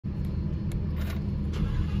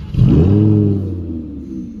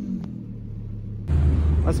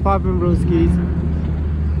What's poppin', broskies?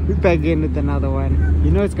 We're back in with another one.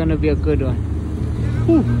 You know it's gonna be a good one.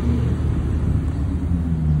 Whew.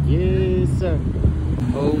 Yes, sir.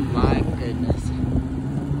 Oh my goodness.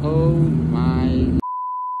 Oh my.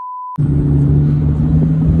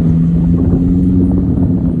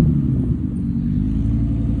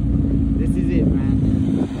 This is it, man.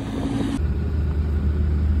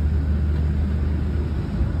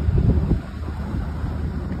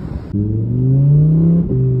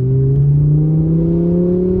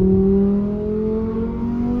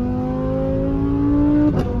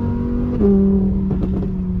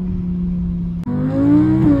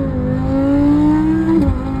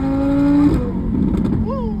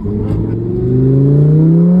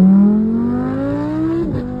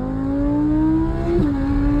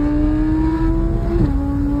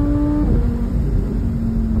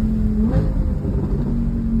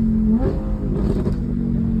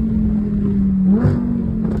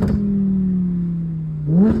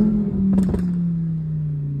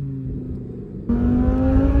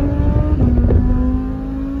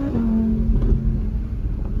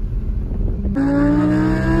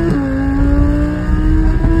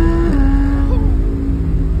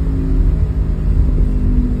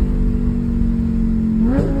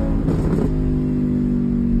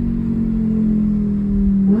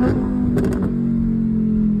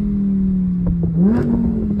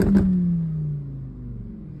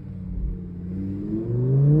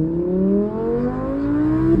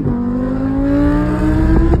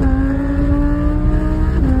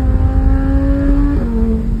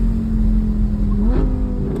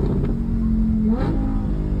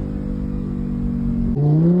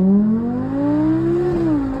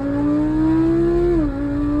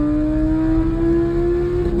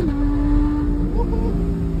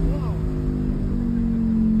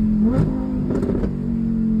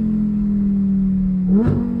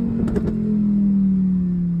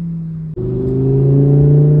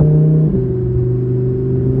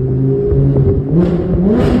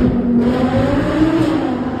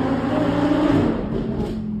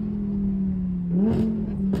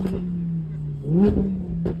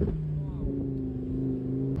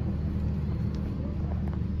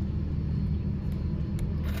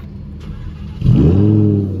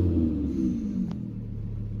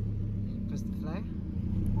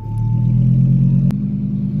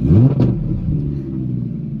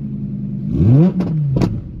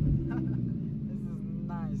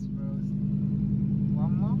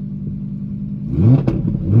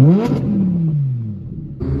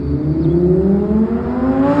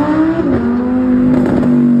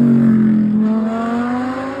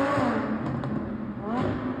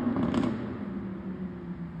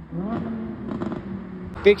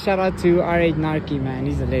 Big shout out to R8 Narky, man,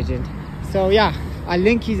 he's a legend. So yeah, I'll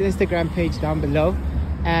link his Instagram page down below,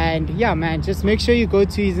 and yeah man, just make sure you go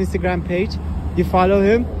to his Instagram page, you follow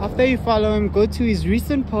him. After you follow him, go to his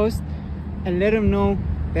recent post and let him know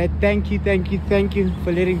that thank you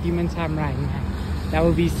for letting Demon Time ride, man. That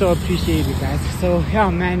would be so appreciated, guys. So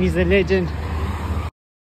yeah man, he's a legend.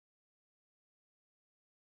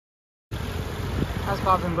 What's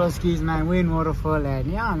poppin', broskies, man? We're in Waterfall,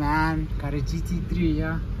 and yeah man, got a GT3,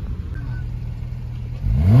 yeah.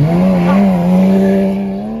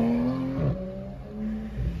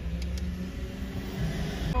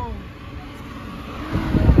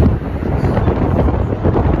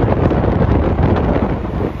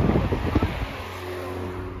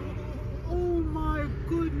 Oh my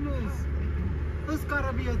goodness, this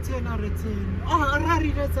gotta be a 10 out of 10. Oh,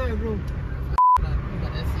 Ferrari, that's how I wrote.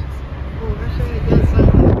 Oh, that's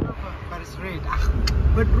but it's red.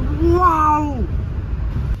 But wow!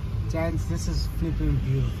 Gents, this is flipping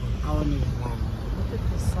beautiful. I won't even lie. Look at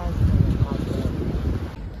the size of the car.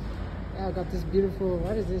 Yeah, I got this beautiful,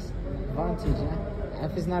 what is this? Vantage, yeah?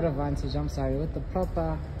 If it's not a Vantage, I'm sorry. With the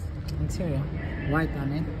proper interior. White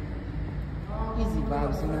on it. Easy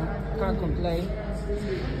vibes, you know. Can't complain.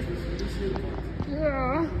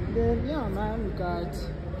 Yeah. Then, yeah, man, we got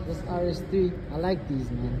this RS3. I like these,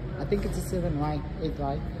 man. I think it's a 7Y,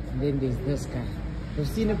 8Y, and then there's this guy. We've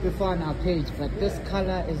seen it before on our page, but this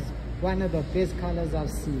color is one of the best colors I've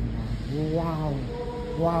seen, man. Wow,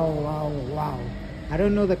 wow, wow, wow. I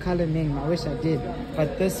don't know the color name, I wish I did,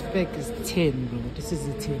 but this spec is 10, bro. This is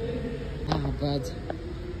a 10. But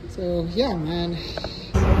so yeah, man.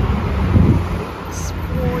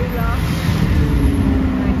 Spoiler.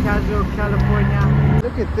 Casual California.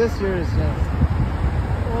 Look at this here, is just.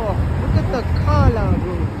 Oh, look at the color,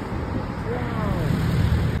 bro. Wow.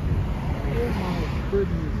 Oh my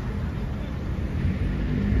goodness.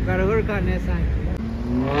 Gotta work on this side.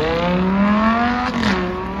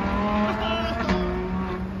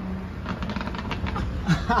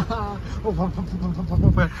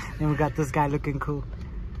 Then we got this guy looking cool.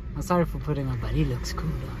 I'm sorry for putting him, but he looks cool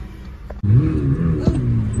though.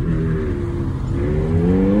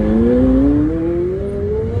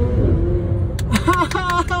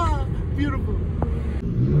 Beautiful.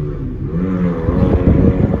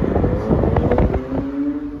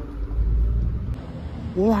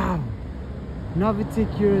 Wow.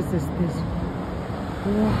 Novitec Urus Esteso.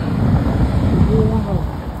 Wow.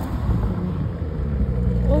 Wow.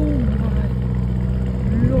 Oh my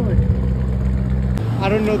Lord. I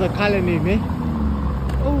don't know the color name, eh?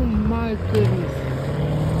 Oh my goodness.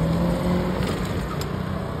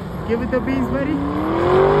 Give it the beans, buddy.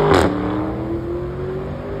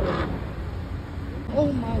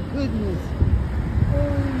 Oh my goodness.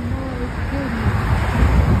 Oh my goodness.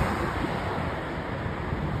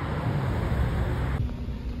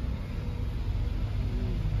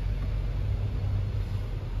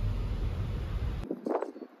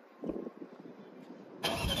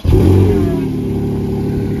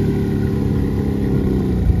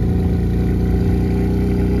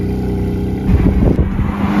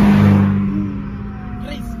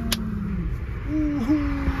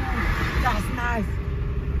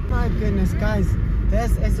 My goodness, guys,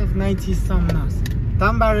 that's SF90 something else.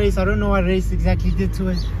 Dumba race, I don't know what race exactly did to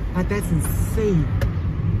it, but that's insane.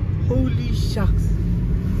 Holy shucks.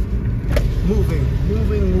 Moving.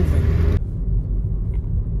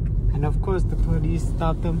 And of course the police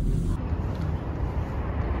stopped them.